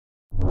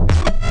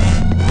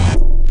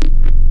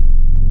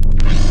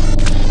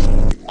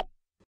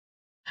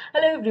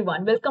Hello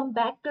everyone, welcome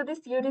back to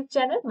this YouTube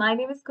channel. My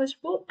name is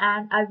Kushbu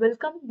and I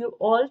welcome you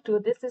all to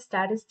this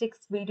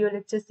statistics video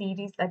lecture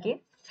series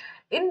again.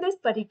 In this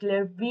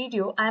particular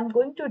video, I am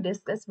going to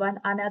discuss one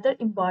another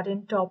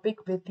important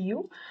topic with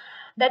you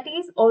that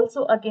is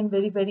also again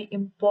very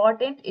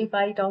important if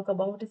I talk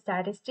about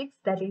statistics,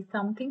 that is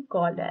something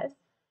called as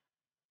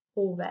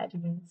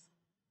covariance.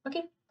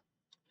 Okay.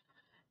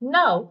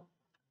 Now,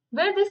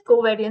 where this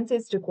covariance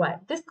is required.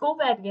 This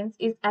covariance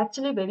is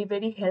actually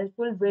very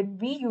helpful when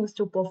we used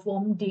to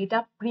perform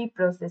data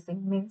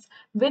pre-processing, means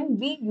when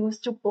we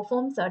used to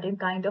perform certain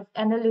kind of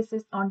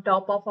analysis on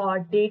top of our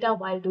data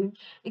while doing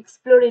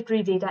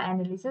exploratory data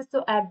analysis.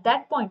 So at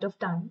that point of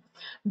time,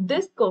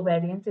 this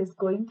covariance is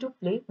going to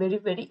play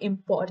very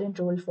important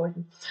role for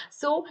you.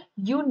 So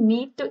you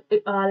need to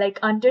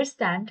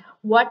understand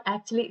what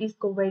actually is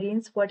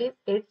covariance, what is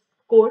its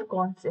core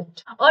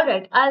concept. All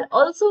right, I'll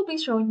also be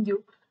showing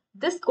you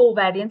this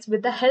covariance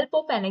with the help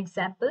of an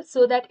example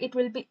so that it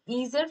will be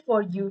easier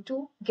for you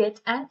to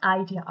get an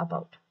idea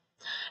about.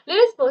 Let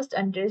us first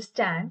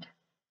understand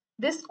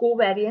this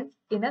covariance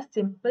in a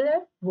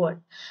simpler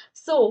word.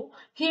 So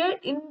here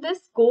in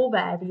this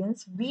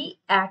covariance, we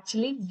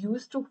actually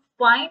used to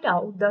find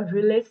out the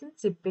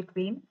relationship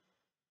between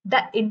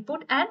the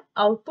input and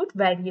output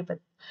variable.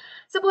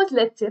 Suppose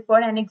let's say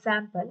for an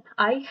example,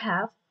 I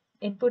have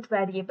input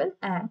variable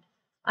and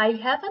I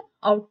have an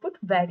output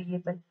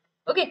variable.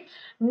 Okay,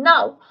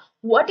 now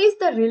what is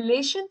the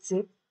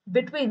relationship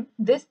between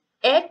this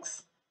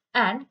x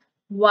and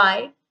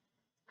y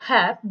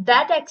have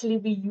that actually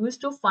we use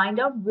to find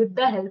out with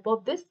the help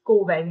of this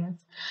covariance.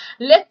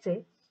 Let's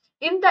say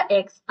in the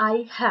x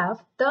I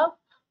have the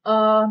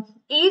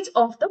age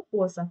of the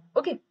person.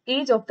 Okay,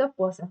 age of the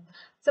person.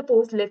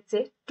 Suppose let's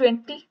say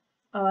 20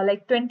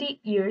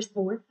 years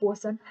old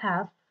person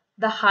have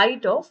the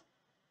height of,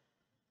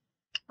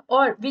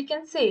 or we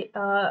can say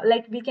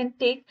we can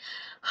take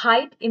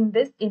height in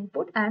this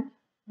input and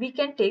we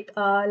can take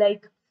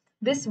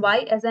this y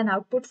as an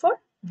output for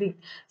weight.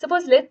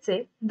 Suppose let's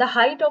say the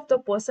height of the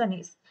person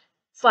is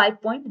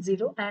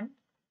 5.0 and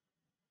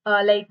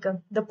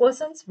the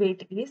person's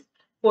weight is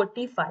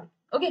 45.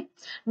 Okay,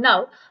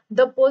 now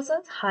the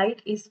person's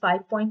height is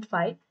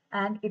 5.5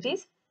 and it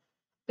is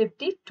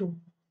 52.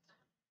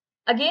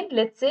 Again,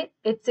 let's say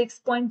it's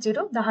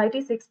 6.0, the height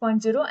is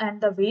 6.0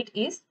 and the weight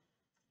is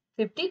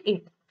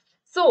 58.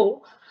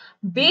 So,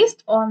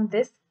 based on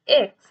this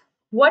x,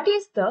 what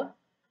is the,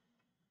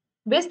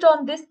 based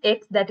on this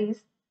x that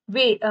is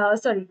weight,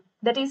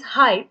 that is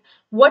height,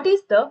 what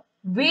is the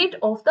weight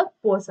of the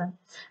person?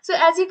 So,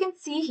 as you can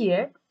see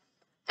here,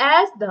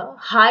 as the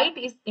height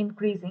is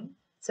increasing,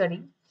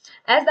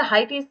 as the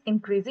height is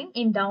increasing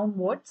in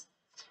downwards,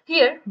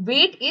 here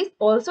weight is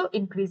also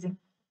increasing.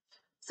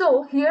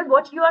 So, here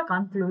what you are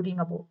concluding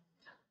about,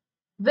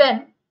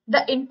 when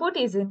the input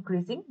is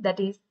increasing,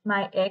 that is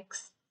my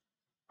x,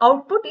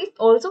 output is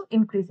also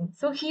increasing.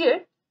 So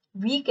here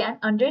we can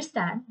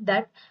understand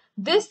that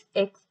this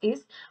x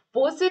is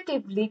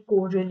positively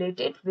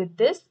correlated with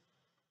this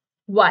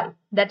y,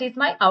 that is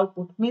my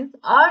output, means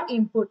our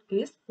input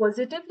is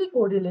positively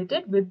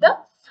correlated with the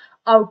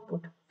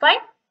output. Fine.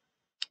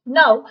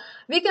 Now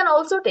we can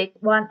also take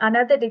one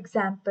another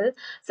example,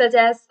 such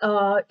as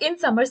in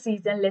summer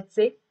season, let's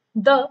say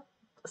the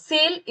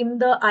sale in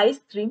the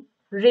ice cream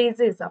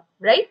raises up,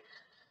 right?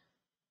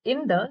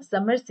 In the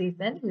summer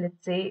season,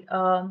 let's say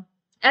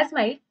as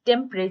my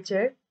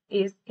temperature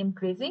is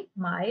increasing,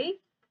 my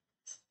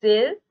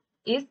sale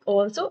is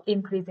also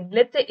increasing.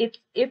 Let's say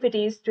if it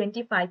is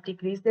 25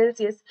 degrees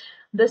Celsius,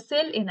 the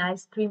sale in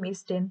ice cream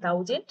is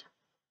 10,000.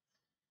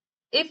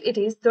 If it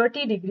is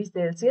 30 degrees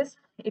Celsius,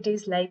 it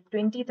is like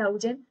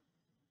 20,000.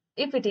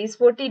 If it is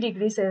 40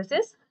 degrees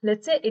Celsius,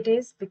 let's say it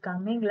is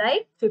becoming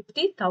like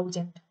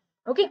 50,000.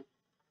 Okay.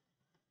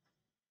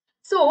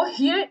 So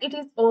here it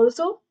is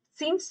also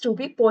seems to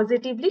be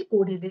positively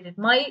correlated.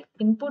 My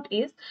input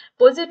is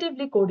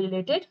positively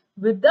correlated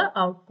with the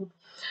output.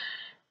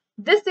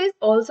 This is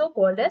also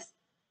called as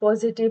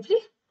positively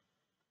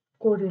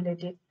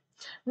correlated.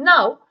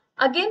 Now,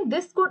 again,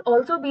 this could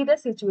also be the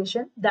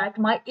situation that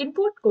my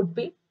input could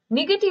be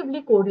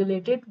negatively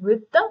correlated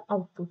with the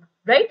output,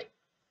 right?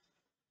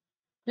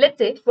 Let's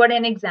say for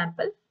an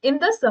example, in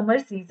the summer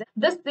season,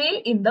 the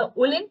sale in the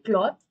woolen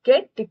cloth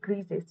get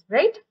decreases,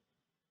 right?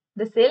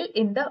 The sale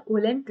in the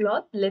woolen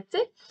cloth, let's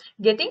say,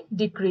 getting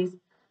decreased.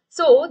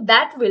 So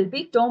that will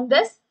be termed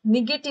as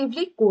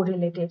negatively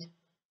correlated.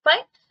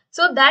 Fine.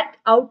 So that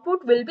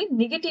output will be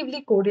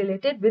negatively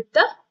correlated with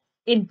the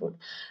input.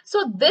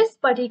 So this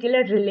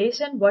particular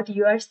relation, what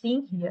you are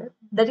seeing here,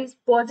 that is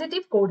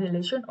positive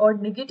correlation or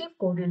negative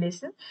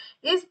correlation,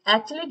 is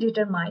actually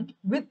determined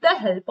with the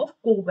help of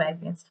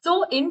covariance.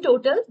 So in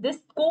total, this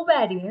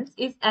covariance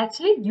is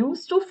actually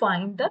used to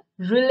find the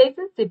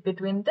relationship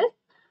between the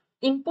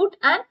input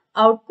and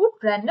output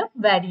random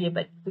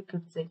variable, we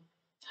could say.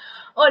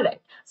 All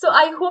right. So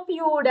I hope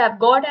you would have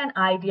got an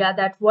idea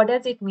that what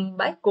does it mean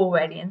by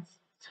covariance.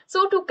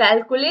 So to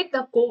calculate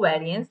the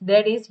covariance,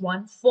 there is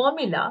one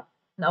formula.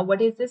 Now,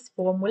 what is this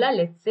formula?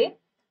 Let's say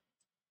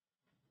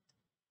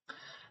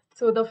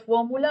So the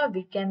formula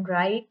we can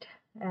write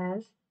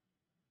as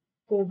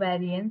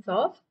covariance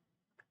of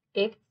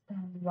x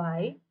and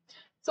y.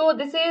 So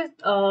this is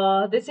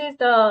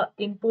the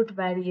input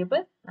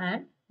variable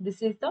and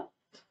this is the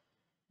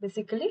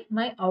basically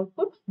my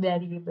output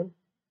variable.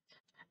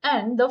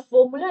 And the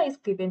formula is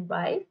given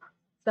by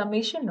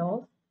summation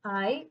of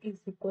I is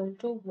equal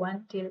to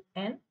 1 till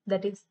n,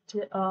 that is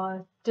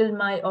till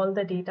my all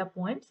the data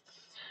points,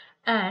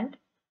 and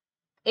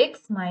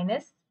x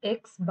minus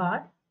x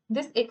bar.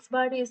 This x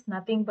bar is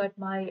nothing but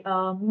my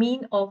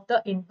mean of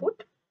the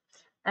input,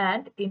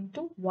 and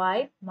into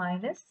y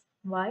minus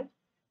y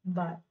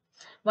bar.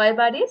 Y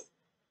bar is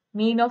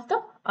mean of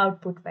the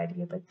output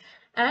variable,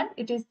 and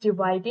it is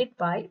divided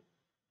by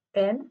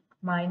n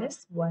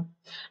minus 1.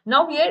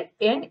 Now here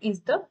n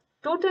is the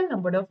total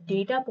number of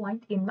data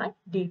point in my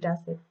data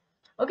set.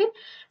 Okay,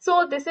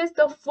 so this is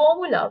the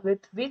formula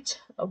with which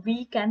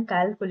we can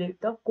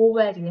calculate the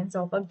covariance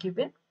of a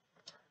given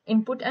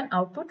input and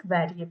output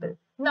variable.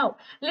 Now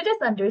let us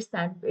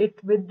understand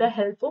it with the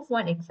help of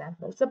one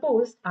example.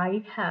 Suppose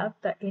I have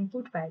the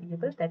input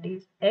variable, that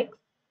is x,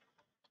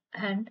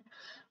 and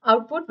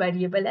output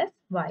variable as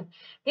y.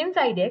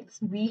 Inside x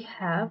we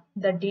have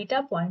the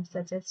data points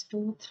such as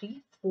 2,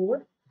 3,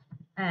 4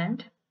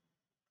 and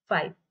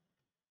 5.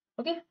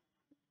 Okay,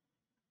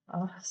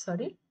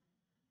 sorry,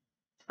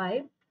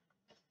 5.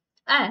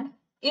 And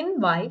in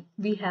y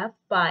we have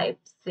 5,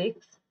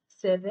 6,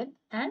 7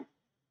 and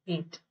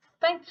 8.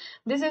 Fine.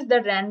 This is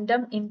the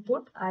random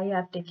input I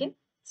have taken.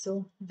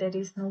 So there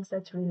is no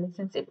such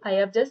relationship. I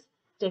have just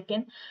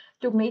taken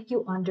to make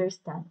you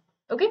understand.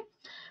 Okay.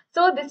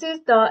 So this is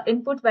the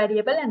input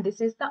variable and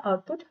this is the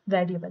output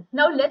variable.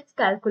 Now let's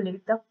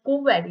calculate the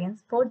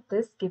covariance for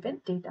this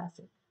given data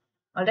set.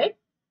 All right.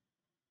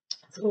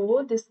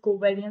 So this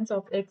covariance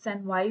of x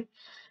and y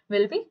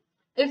will be,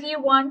 if you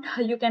want,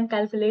 you can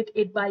calculate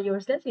it by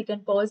yourself. You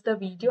can pause the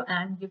video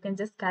and you can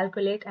just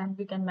calculate and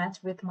you can match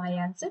with my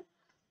answer.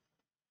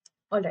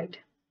 All right.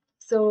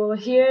 So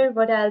here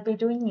what I'll be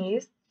doing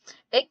is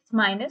x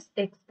minus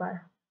x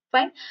bar.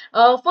 Fine.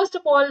 First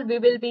of all, we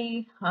will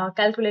be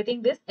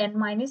calculating this n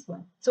minus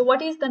 1. So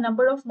what is the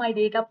number of my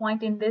data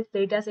point in this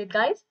data set,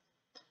 guys?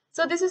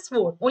 So this is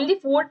 4. Only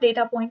 4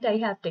 data point I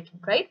have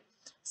taken, right?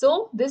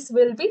 So this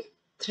will be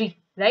 3,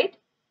 right?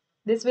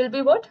 This will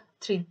be what?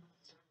 3.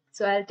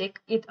 So I'll take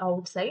it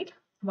outside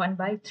 1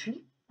 by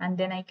 3 and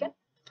then I can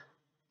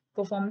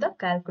perform the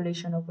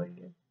calculation over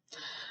here.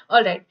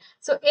 All right.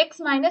 So x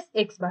minus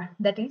x bar,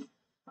 that is,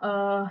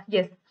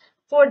 yes,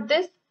 for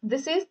this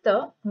is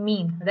the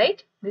mean,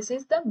 right? This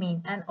is the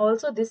mean and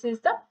also this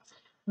is the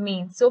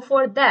mean. So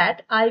for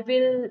that, I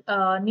will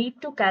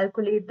need to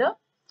calculate the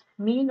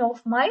mean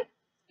of my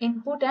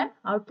input and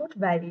output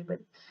variable.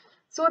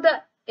 So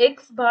the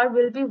x bar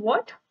will be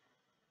what?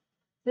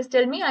 Just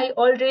tell me. I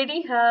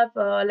already have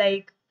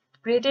like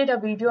created a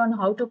video on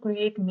how to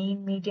create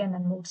mean, median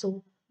and mode.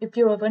 So if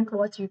you haven't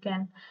watched, you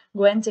can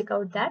go and check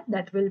out that.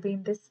 That will be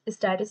in this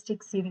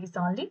statistics series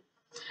only.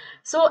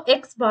 So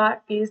x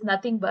bar is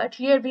nothing but,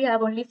 here we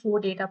have only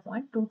 4 data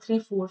point, 2, 3,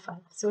 4, 5.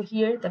 So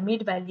here the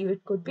mid value,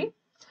 it could be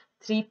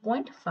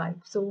 3.5.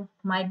 So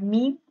my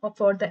mean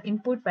for the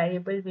input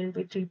variable will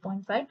be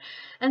 3.5.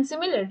 And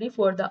similarly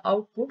for the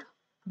output,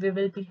 we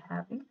will be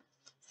having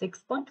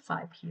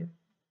 6.5 here.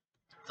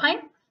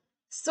 Fine.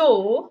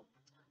 So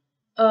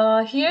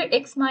here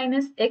x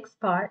minus x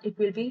bar, it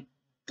will be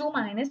 2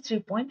 minus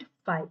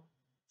 3.5.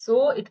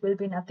 So it will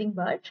be nothing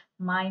but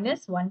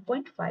minus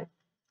 1.5.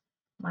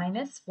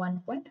 Minus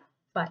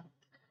 1.5.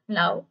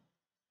 Now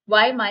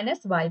y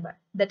minus y bar,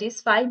 that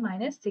is 5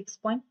 minus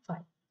 6.5.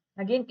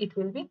 Again it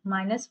will be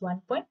minus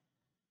 1.5.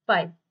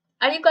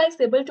 Are you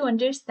guys able to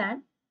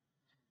understand?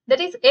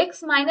 That is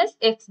x minus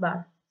x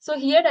bar. So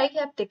here I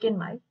have taken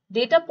my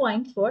data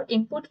point for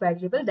input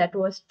variable, that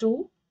was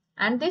 2,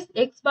 and this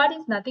x bar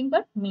is nothing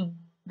but mean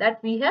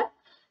that we have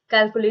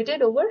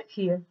calculated over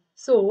here.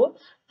 So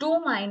 2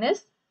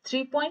 minus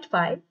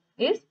 3.5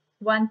 is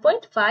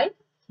 1.5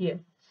 here.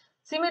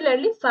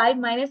 Similarly 5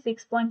 minus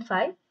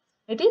 6.5,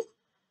 it is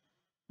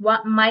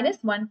minus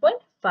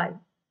 1.5.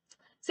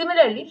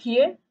 Similarly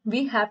here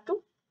we have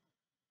to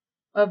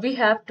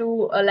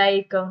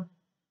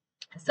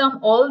sum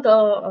all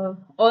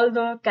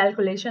the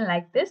calculation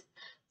like this.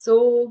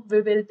 So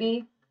we will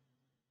be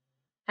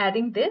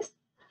adding this,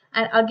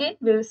 and again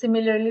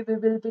similarly we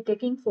will be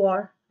taking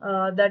for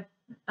that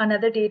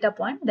another data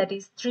point, that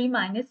is 3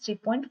 minus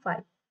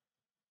 3.5.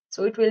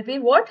 So it will be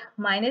what?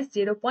 Minus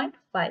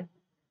 0.5,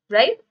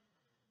 right?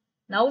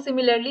 Now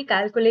similarly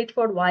calculate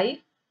for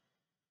y,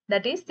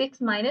 that is 6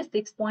 minus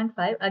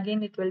 6.5.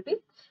 Again it will be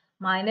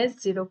minus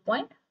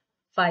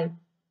 0.5.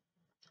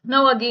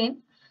 Now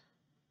again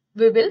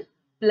we will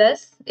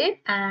plus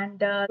it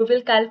and we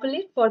will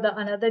calculate for the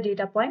another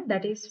data point,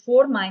 that is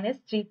 4 minus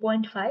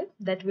 3.5,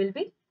 that will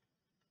be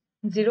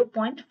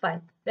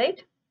 0.5,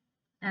 right?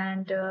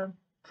 And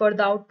for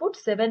the output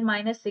 7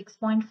 minus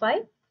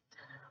 6.5,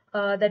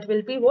 that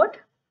will be what?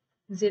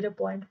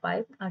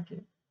 0.5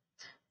 again.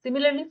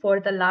 Similarly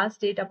for the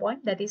last data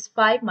point, that is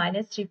 5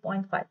 minus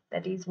 3.5,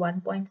 that is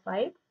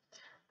 1.5.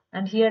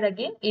 And here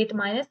again 8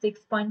 minus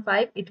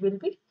 6.5, it will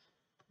be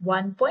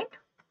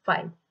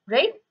 1.5,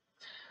 right?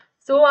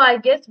 So I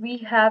guess we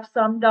have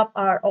summed up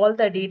our all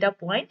the data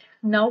point.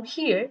 Now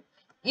here,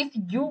 if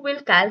you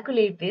will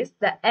calculate this,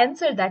 the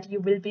answer that you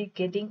will be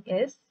getting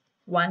is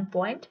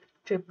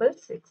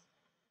 1.666.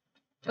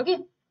 Okay,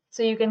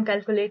 so you can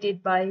calculate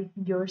it by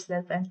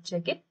yourself and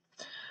check it.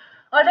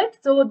 Alright,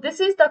 so this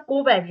is the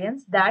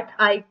covariance that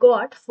I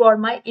got for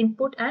my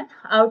input and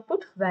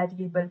output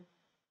variable.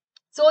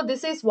 So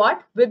this is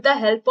what, with the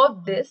help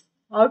of this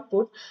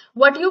output,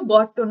 what you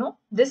got to know,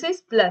 this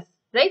is plus,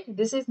 right?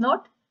 This is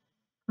not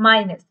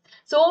minus.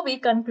 So we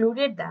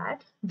concluded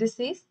that this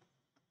is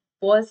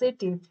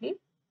positively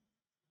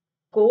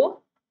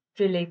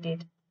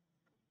correlated.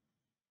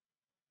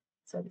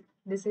 Sorry,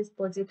 this is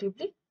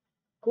positively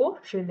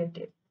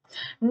correlated.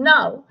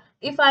 Now,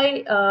 if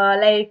I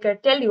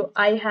tell you,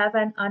 I have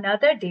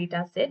another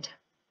data set.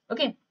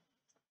 Okay,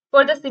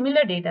 for the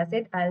similar data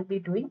set, I'll be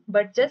doing,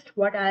 but just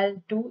what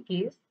I'll do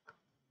is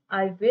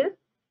I will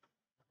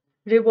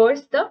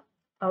reverse the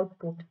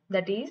output,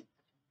 that is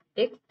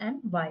x and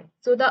y.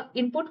 So the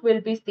input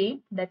will be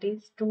same, that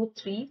is 2,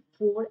 3,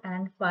 4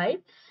 and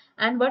 5.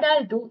 And what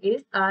I'll do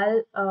is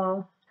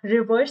I'll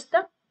reverse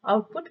the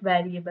output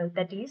variable,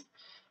 that is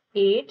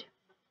 8,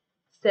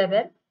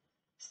 7,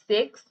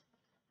 6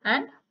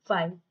 and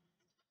 5.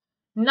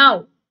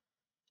 Now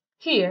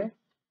here,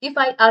 if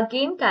I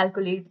again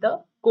calculate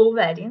the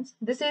covariance,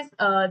 this is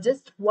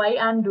just why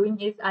I'm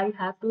doing is I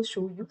have to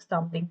show you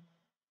something.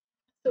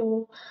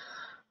 So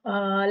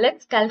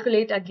let's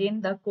calculate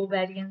again the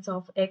covariance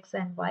of x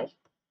and y.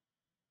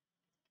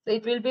 So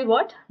it will be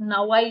what?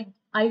 Now I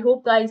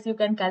hope guys you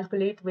can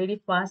calculate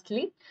very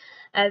fastly,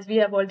 as we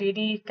have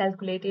already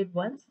calculated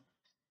once.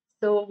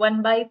 So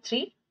 1 by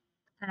 3,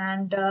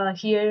 and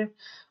here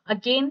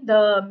again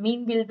the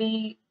mean will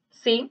be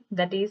same,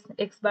 that is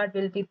x bar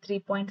will be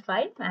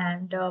 3.5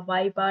 and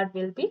y bar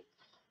will be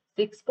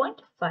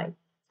 6.5.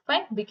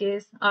 Fine,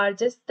 because our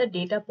just the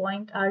data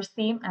point are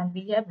same and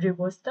we have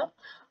reversed the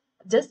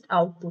just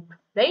output,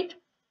 right?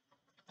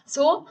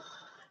 So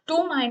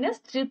 2 minus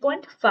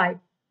 3.5.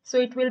 So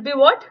it will be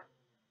what?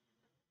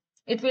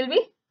 It will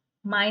be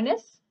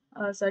minus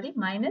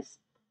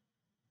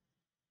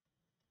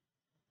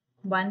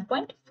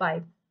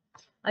 1.5.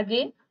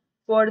 Again,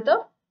 for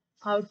the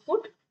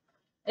output,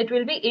 it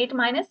will be 8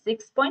 minus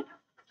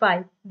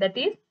 6.5. That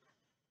is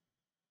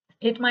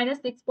 8 minus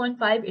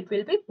 6.5, it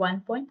will be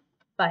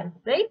 1.5,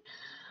 right?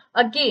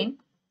 Again,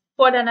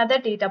 for another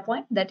data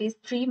point, that is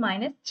 3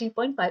 minus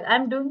 3.5.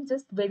 I'm doing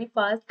just very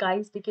fast,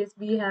 guys, because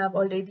we have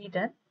already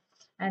done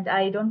and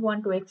I don't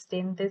want to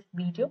extend this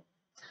video.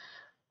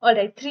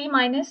 Alright, 3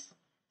 minus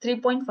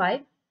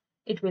 3.5,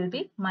 it will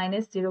be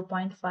minus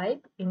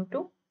 0.5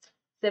 into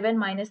 7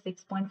 minus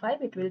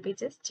 6.5, it will be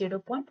just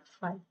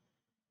 0.5.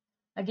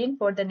 Again,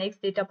 for the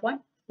next data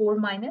point, 4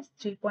 minus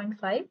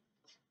 3.5,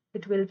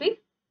 it will be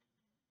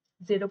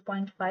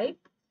 0.5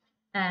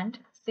 and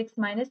 6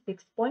 minus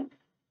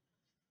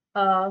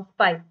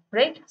 6.5,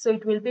 right? So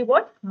it will be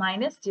what?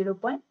 Minus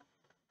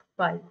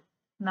 0.5.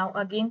 Now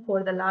again,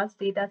 for the last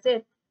data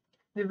set,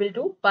 we will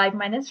do 5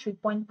 minus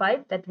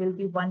 3.5, that will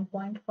be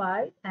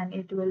 1.5 and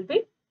it will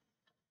be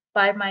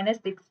 5 minus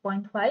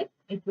 6.5,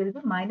 it will be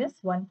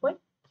minus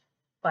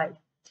 1.5.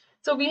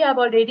 So we have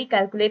already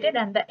calculated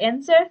and the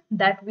answer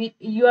that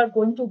you are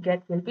going to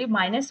get will be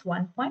minus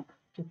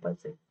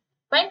 1.666.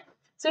 Fine.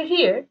 So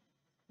here,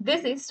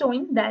 this is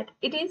showing that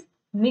it is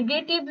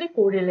negatively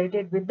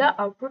correlated with the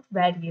output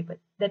variable.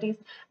 That is,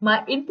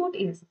 my input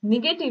is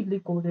negatively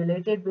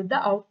correlated with the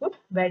output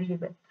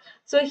variable.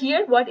 So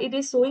here what it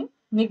is showing?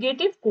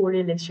 Negative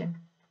correlation.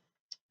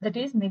 That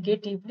is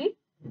negatively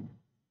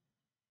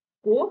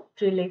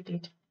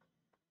correlated.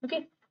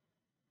 Okay.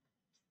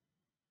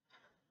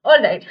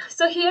 Alright.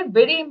 So here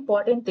very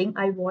important thing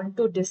I want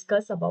to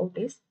discuss about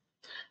is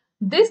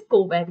this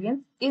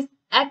covariance is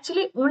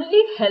actually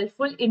only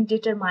helpful in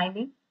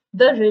determining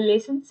the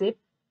relationship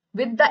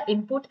with the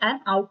input and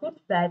output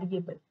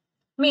variable.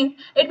 Means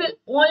it will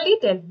only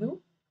tell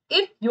you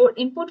if your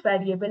input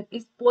variable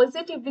is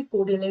positively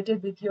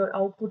correlated with your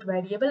output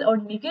variable or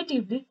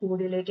negatively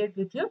correlated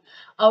with your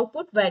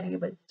output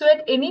variable. So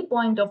at any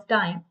point of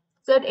time,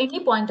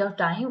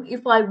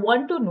 if I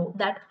want to know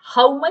that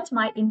how much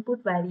my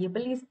input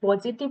variable is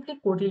positively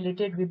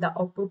correlated with the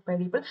output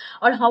variable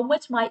or how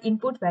much my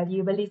input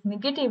variable is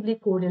negatively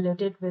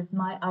correlated with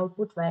my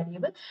output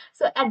variable,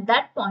 so at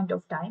that point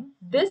of time,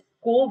 this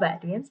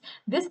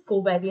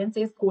covariance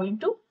is going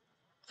to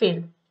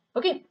fail.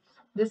 Okay,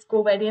 this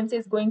covariance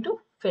is going to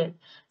fail.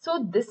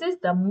 So this is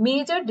the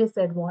major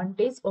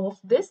disadvantage of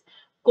this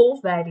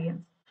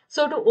covariance.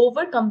 So to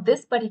overcome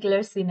this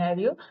particular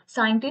scenario,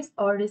 scientists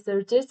or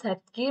researchers have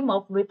came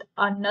up with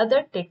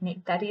another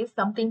technique, that is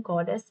something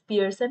called as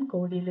Pearson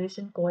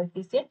correlation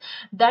coefficient,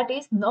 that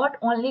is not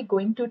only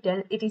going to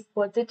tell it is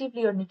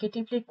positively or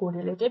negatively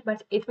correlated,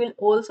 but it will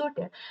also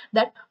tell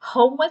that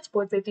how much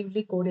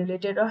positively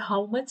correlated or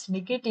how much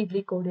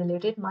negatively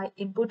correlated my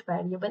input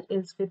variable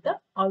is with the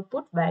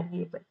output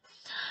variable.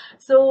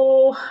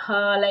 So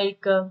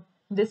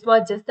This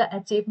was just the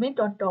achievement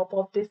on top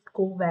of this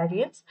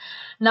covariance.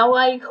 Now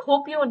I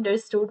hope you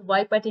understood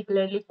why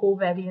particularly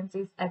covariance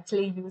is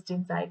actually used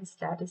inside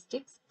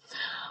statistics.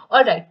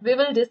 All right, we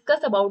will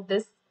discuss about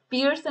this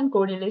Pearson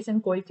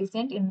correlation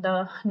coefficient in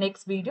the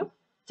next video.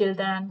 Till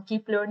then,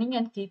 keep learning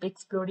and keep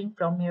exploring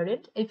from your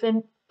end. If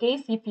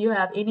you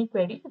have any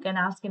query, you can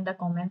ask in the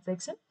comment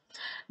section.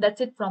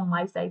 That's it from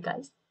my side,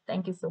 guys.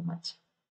 Thank you so much.